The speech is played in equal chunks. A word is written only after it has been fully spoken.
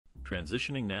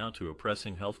Transitioning now to a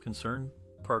pressing health concern,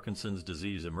 Parkinson's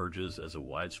disease emerges as a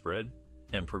widespread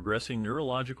and progressing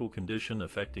neurological condition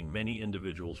affecting many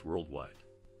individuals worldwide.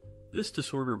 This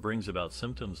disorder brings about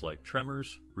symptoms like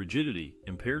tremors, rigidity,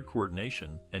 impaired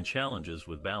coordination, and challenges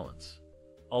with balance.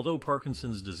 Although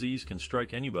Parkinson's disease can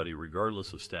strike anybody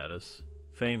regardless of status,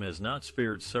 fame has not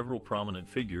spared several prominent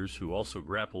figures who also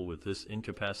grapple with this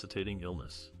incapacitating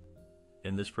illness.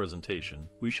 In this presentation,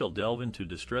 we shall delve into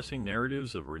distressing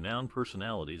narratives of renowned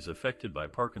personalities affected by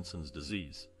Parkinson's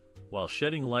disease, while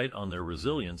shedding light on their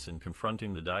resilience in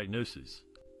confronting the diagnosis.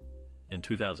 In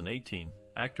 2018,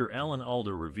 actor Alan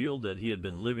Alda revealed that he had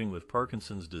been living with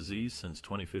Parkinson's disease since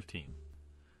 2015.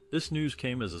 This news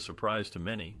came as a surprise to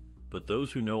many, but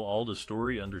those who know Alda's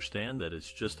story understand that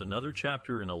it's just another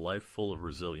chapter in a life full of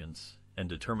resilience and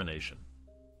determination.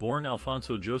 Born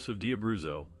Alfonso Joseph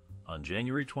D'Abruzzo on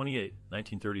January 28,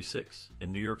 1936,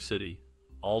 in New York City,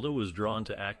 Alda was drawn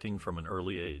to acting from an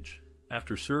early age.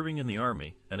 After serving in the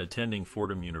Army and attending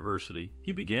Fordham University,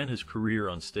 he began his career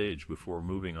on stage before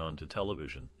moving on to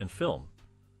television and film.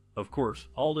 Of course,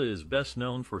 Alda is best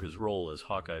known for his role as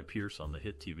Hawkeye Pierce on the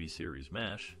hit TV series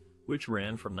MASH, which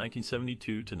ran from 1972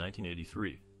 to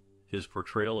 1983. His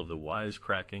portrayal of the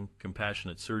wise-cracking,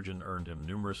 compassionate surgeon earned him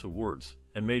numerous awards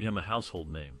and made him a household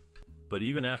name. But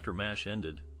even after MASH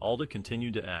ended, Alda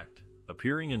continued to act,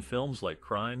 appearing in films like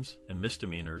Crimes and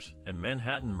Misdemeanors and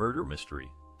Manhattan Murder Mystery.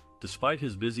 Despite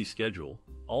his busy schedule,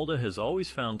 Alda has always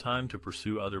found time to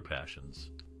pursue other passions.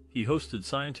 He hosted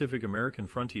Scientific American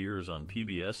Frontiers on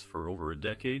PBS for over a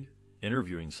decade,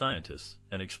 interviewing scientists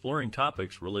and exploring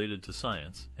topics related to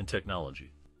science and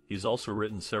technology. He's also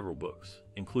written several books,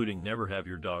 including Never Have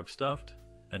Your Dog Stuffed,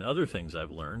 and Other Things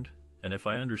I've Learned, and If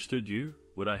I Understood You,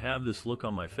 Would I Have This Look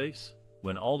on My Face?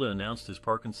 When Alda announced his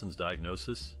Parkinson's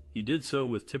diagnosis, he did so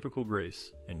with typical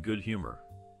grace and good humor.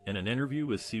 In an interview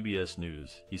with CBS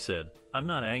News, he said, "I'm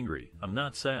not angry, I'm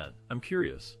not sad, I'm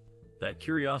curious." That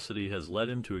curiosity has led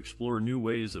him to explore new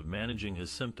ways of managing his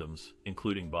symptoms,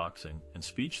 including boxing and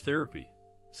speech therapy.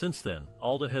 Since then,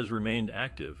 Alda has remained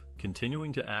active,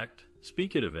 continuing to act,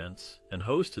 speak at events, and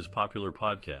host his popular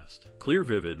podcast, Clear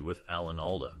Vivid with Alan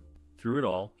Alda. Through it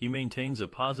all, he maintains a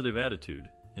positive attitude,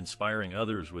 inspiring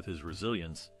others with his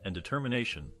resilience and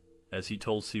determination. As he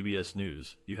told CBS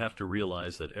News, "You have to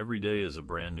realize that every day is a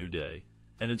brand new day,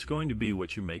 and it's going to be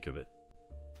what you make of it."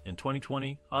 In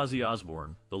 2020, Ozzy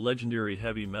Osbourne, the legendary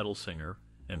heavy metal singer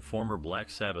and former Black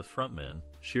Sabbath frontman,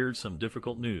 shared some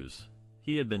difficult news.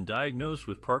 He had been diagnosed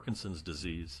with Parkinson's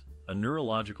disease, a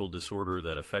neurological disorder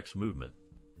that affects movement.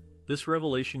 This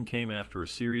revelation came after a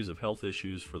series of health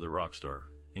issues for the rock star,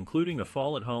 including a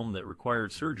fall at home that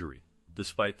required surgery.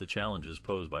 Despite the challenges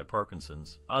posed by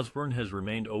Parkinson's, Osbourne has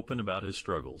remained open about his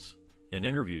struggles. In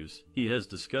interviews, he has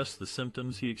discussed the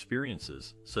symptoms he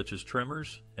experiences, such as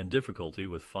tremors and difficulty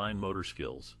with fine motor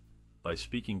skills. By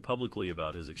speaking publicly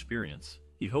about his experience,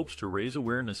 he hopes to raise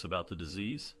awareness about the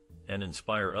disease and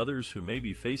inspire others who may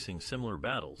be facing similar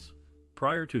battles.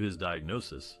 Prior to his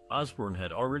diagnosis, Osbourne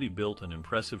had already built an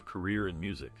impressive career in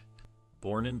music.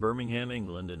 Born in Birmingham,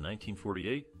 England in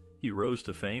 1948, he rose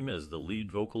to fame as the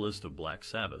lead vocalist of Black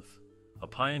Sabbath, a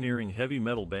pioneering heavy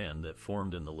metal band that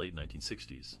formed in the late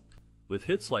 1960s. With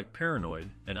hits like Paranoid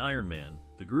and Iron Man,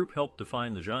 the group helped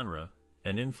define the genre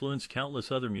and influence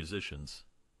countless other musicians.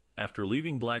 After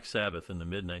leaving Black Sabbath in the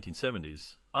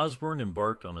mid-1970s, Osbourne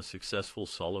embarked on a successful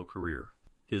solo career.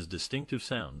 His distinctive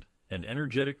sound and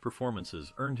energetic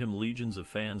performances earned him legions of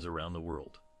fans around the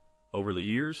world. Over the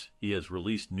years, he has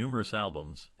released numerous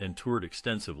albums and toured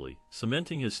extensively,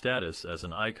 cementing his status as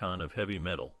an icon of heavy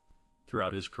metal.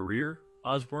 Throughout his career,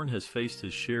 Osbourne has faced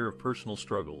his share of personal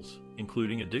struggles,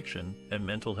 including addiction and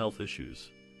mental health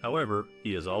issues. However,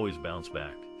 he has always bounced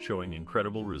back, showing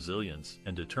incredible resilience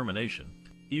and determination.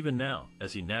 Even now,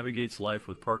 as he navigates life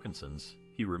with Parkinson's,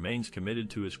 he remains committed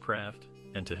to his craft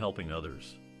and to helping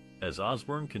others. As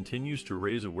Osbourne continues to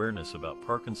raise awareness about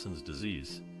Parkinson's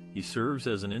disease, he serves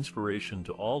as an inspiration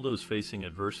to all those facing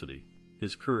adversity.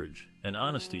 His courage and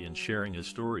honesty in sharing his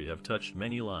story have touched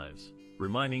many lives,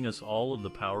 reminding us all of the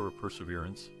power of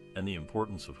perseverance and the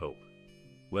importance of hope.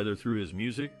 Whether through his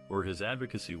music or his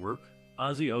advocacy work,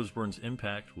 Ozzy Osbourne's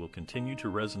impact will continue to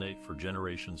resonate for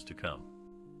generations to come.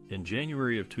 In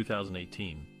January of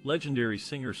 2018, legendary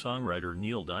singer-songwriter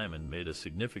Neil Diamond made a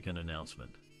significant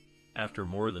announcement. After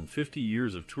more than 50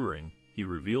 years of touring, he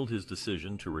revealed his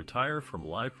decision to retire from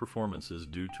live performances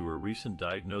due to a recent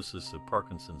diagnosis of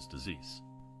Parkinson's disease.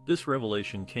 This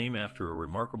revelation came after a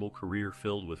remarkable career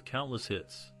filled with countless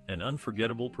hits and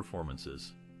unforgettable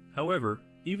performances. However,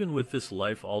 even with this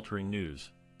life-altering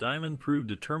news, Diamond proved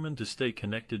determined to stay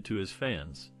connected to his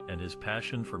fans and his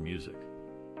passion for music.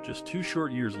 Just 2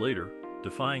 short years later,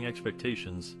 defying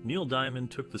expectations, Neil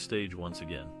Diamond took the stage once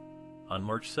again. On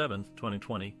March 7,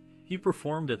 2020, he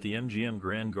performed at the MGM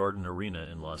Grand Garden Arena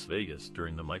in Las Vegas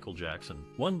during the Michael Jackson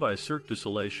Won by Cirque du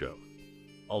Soleil show.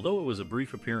 Although it was a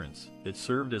brief appearance, it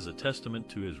served as a testament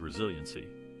to his resiliency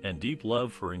and deep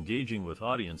love for engaging with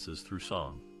audiences through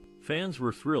song. Fans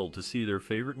were thrilled to see their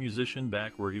favorite musician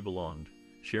back where he belonged,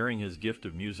 sharing his gift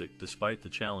of music despite the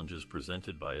challenges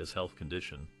presented by his health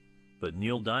condition. But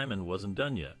Neil Diamond wasn't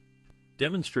done yet.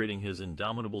 Demonstrating his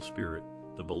indomitable spirit,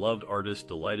 the beloved artist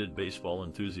delighted baseball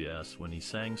enthusiasts when he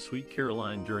sang Sweet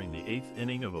Caroline during the 8th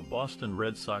inning of a Boston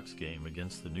Red Sox game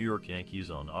against the New York Yankees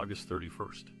on August 31,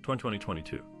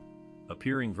 2022.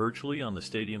 Appearing virtually on the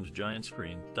stadium's giant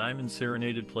screen, Diamond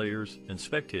serenaded players and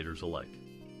spectators alike.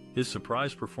 His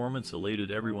surprise performance elated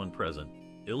everyone present,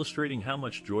 illustrating how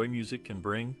much joy music can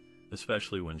bring,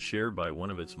 especially when shared by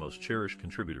one of its most cherished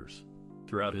contributors.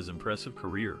 Throughout his impressive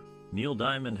career, Neil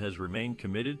Diamond has remained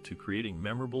committed to creating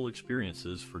memorable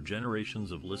experiences for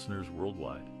generations of listeners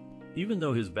worldwide. Even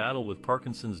though his battle with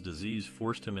Parkinson's disease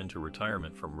forced him into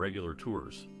retirement from regular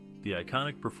tours, the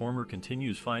iconic performer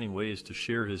continues finding ways to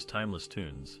share his timeless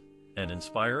tunes and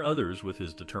inspire others with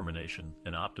his determination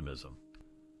and optimism.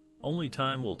 Only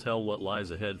time will tell what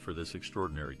lies ahead for this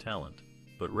extraordinary talent,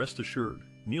 but rest assured,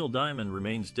 Neil Diamond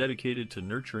remains dedicated to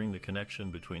nurturing the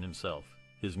connection between himself,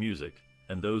 his music,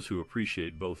 and those who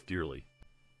appreciate both dearly.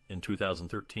 In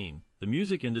 2013, the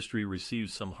music industry received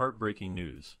some heartbreaking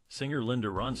news. Singer Linda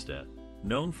Ronstadt,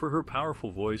 known for her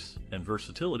powerful voice and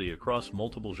versatility across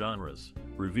multiple genres,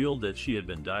 revealed that she had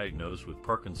been diagnosed with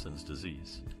Parkinson's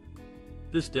disease.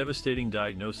 This devastating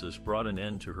diagnosis brought an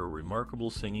end to her remarkable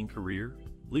singing career,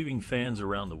 leaving fans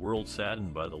around the world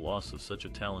saddened by the loss of such a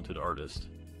talented artist.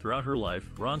 Throughout her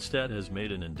life, Ronstadt has made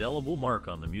an indelible mark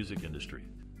on the music industry.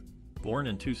 Born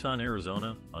in Tucson,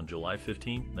 Arizona, on July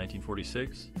 15,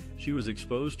 1946, she was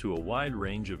exposed to a wide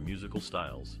range of musical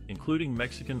styles, including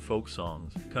Mexican folk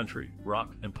songs, country,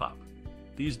 rock, and pop.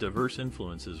 These diverse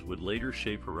influences would later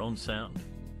shape her own sound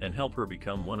and help her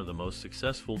become one of the most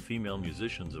successful female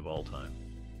musicians of all time.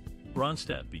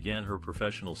 Ronstadt began her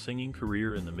professional singing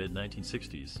career in the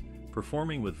mid-1960s,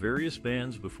 performing with various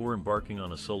bands before embarking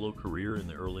on a solo career in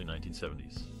the early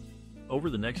 1970s. Over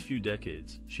the next few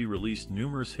decades, she released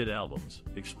numerous hit albums,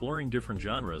 exploring different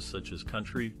genres such as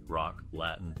country, rock,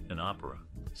 Latin, and opera.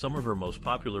 Some of her most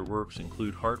popular works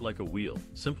include Heart Like a Wheel,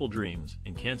 Simple Dreams,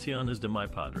 and Canciones de mi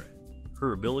Padre.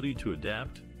 Her ability to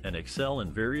adapt and excel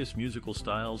in various musical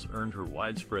styles earned her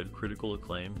widespread critical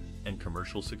acclaim and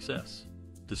commercial success.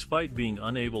 Despite being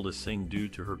unable to sing due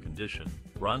to her condition,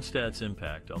 Ronstadt's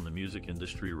impact on the music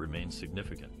industry remains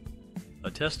significant.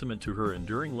 A testament to her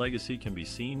enduring legacy can be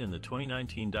seen in the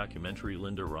 2019 documentary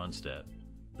Linda Ronstadt,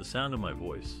 The Sound of My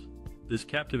Voice. This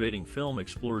captivating film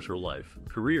explores her life,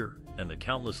 career, and the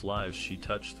countless lives she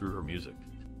touched through her music.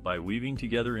 By weaving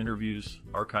together interviews,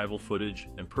 archival footage,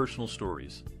 and personal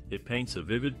stories, it paints a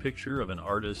vivid picture of an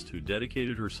artist who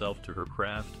dedicated herself to her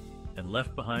craft and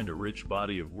left behind a rich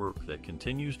body of work that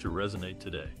continues to resonate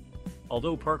today.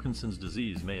 Although Parkinson's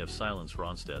disease may have silenced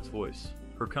Ronstadt's voice,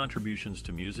 her contributions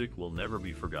to music will never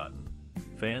be forgotten.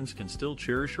 Fans can still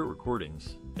cherish her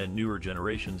recordings, and newer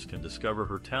generations can discover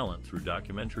her talent through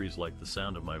documentaries like The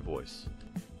Sound of My Voice.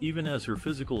 Even as her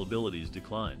physical abilities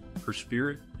decline, her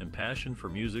spirit and passion for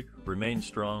music remain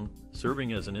strong,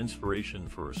 serving as an inspiration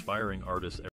for aspiring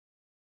artists